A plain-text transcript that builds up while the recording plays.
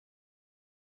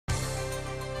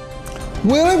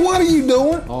Willie, what are you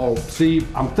doing? Oh,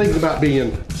 Steve, I'm thinking about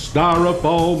being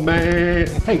styrofoam man.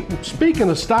 Hey, speaking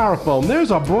of styrofoam,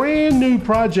 there's a brand new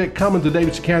project coming to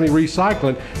Davidson County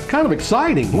Recycling. It's kind of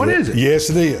exciting. What is it? Yes,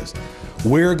 it is.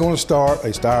 We're going to start a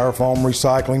styrofoam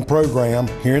recycling program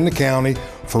here in the county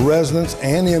for residents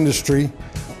and industry,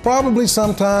 probably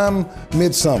sometime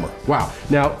midsummer. Wow.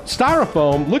 Now,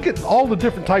 styrofoam, look at all the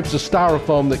different types of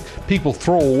styrofoam that people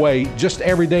throw away just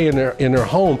every day in their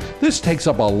home. This takes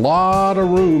up a lot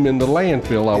of room in the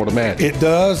landfill, I would imagine. It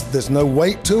does. There's no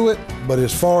weight to it, but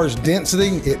as far as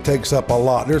density, it takes up a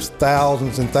lot. There's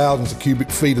thousands and thousands of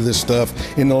cubic feet of this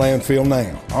stuff in the landfill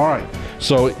now. All right.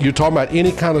 So you're talking about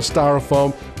any kind of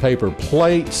styrofoam, paper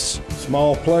plates,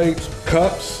 small plates,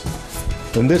 cups,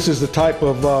 and this is the type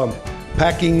of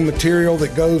packing material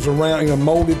that goes around,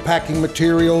 molded packing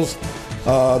materials.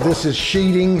 This is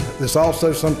sheeting. This is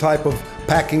also some type of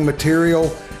packing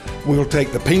material. We'll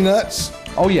take the peanuts.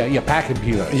 Oh yeah, packing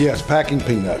peanuts. Yes, packing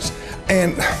peanuts.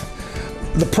 And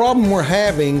the problem we're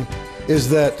having is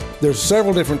that there's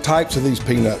several different types of these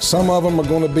peanuts. Some of them are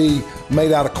going to be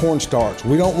made out of cornstarch.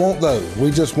 We don't want those.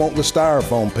 We just want the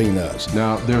styrofoam peanuts.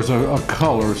 Now, there's a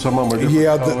color. Some of them are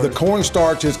different colors. The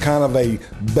cornstarch is kind of a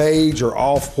beige or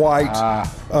off-white,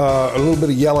 a little bit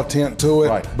of yellow tint to it.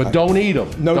 Right, but don't eat them.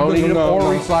 Don't eat them or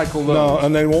recycle those. No,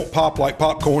 and they won't pop like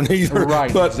popcorn either.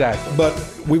 Right, exactly.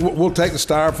 But we'll take the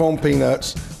styrofoam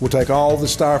peanuts. We'll take all the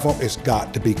styrofoam. It's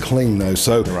got to be clean, though.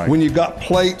 So when you've got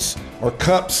plates or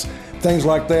cups, things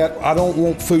like that, I don't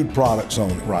want food products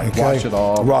on it. Right, okay? Wash it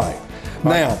off. Right.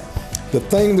 Now, the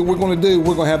thing that we're going to do,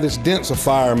 we're going to have this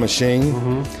densifier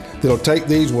machine that'll take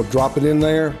these, we'll drop it in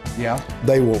there. Yeah.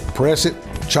 They will press it,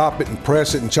 chop it and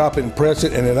press it and chop it and press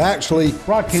it, and it actually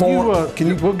Rod, can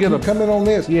you come in on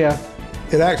this? Yeah.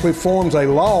 It actually forms a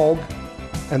log,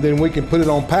 and then we can put it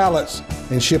on pallets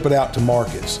and ship it out to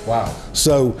markets. Wow.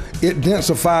 So it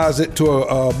densifies it to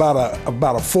about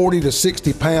a 40 to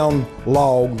 60 pound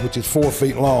log, which is 4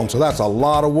 feet long. So that's a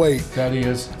lot of weight. That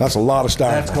is. That's a lot of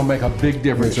styrofoam. That's going to make a big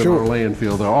difference in our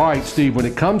landfill, though. All right, Steve, when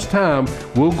it comes time,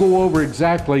 we'll go over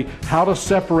exactly how to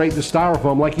separate the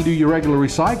styrofoam like you do your regular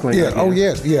recycling. Yeah. Oh,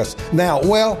 yes. Now,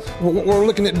 well, what we're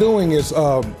looking at doing is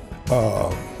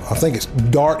I think it's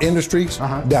Dart Industries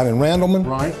down in Randleman.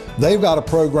 Right. They've got a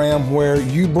program where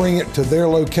you bring it to their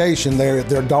location,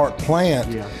 their Dart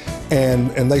plant,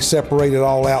 and they separate it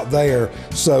all out there.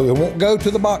 So it won't go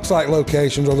to the box site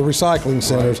locations or the recycling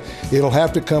centers. Right. It'll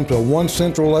have to come to one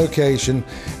central location,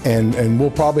 and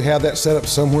we'll probably have that set up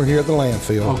somewhere here at the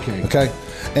landfill. Okay.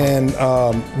 And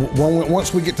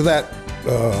once we get to that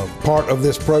part of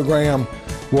this program,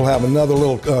 we'll have another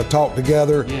little talk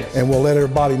together, and we'll let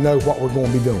everybody know what we're going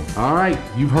to be doing. All right,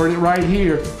 you've heard it right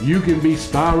here. You can be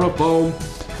styrofoam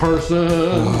person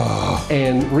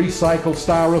and recycle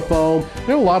styrofoam.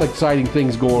 There are a lot of exciting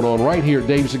things going on right here at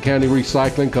Davidson County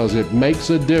Recycling because it makes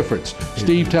a difference.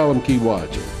 Steve, tell them keep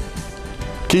watching.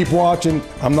 Keep watching.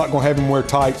 I'm not going to have him wear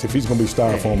tights if he's going to be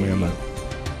styrofoam man though.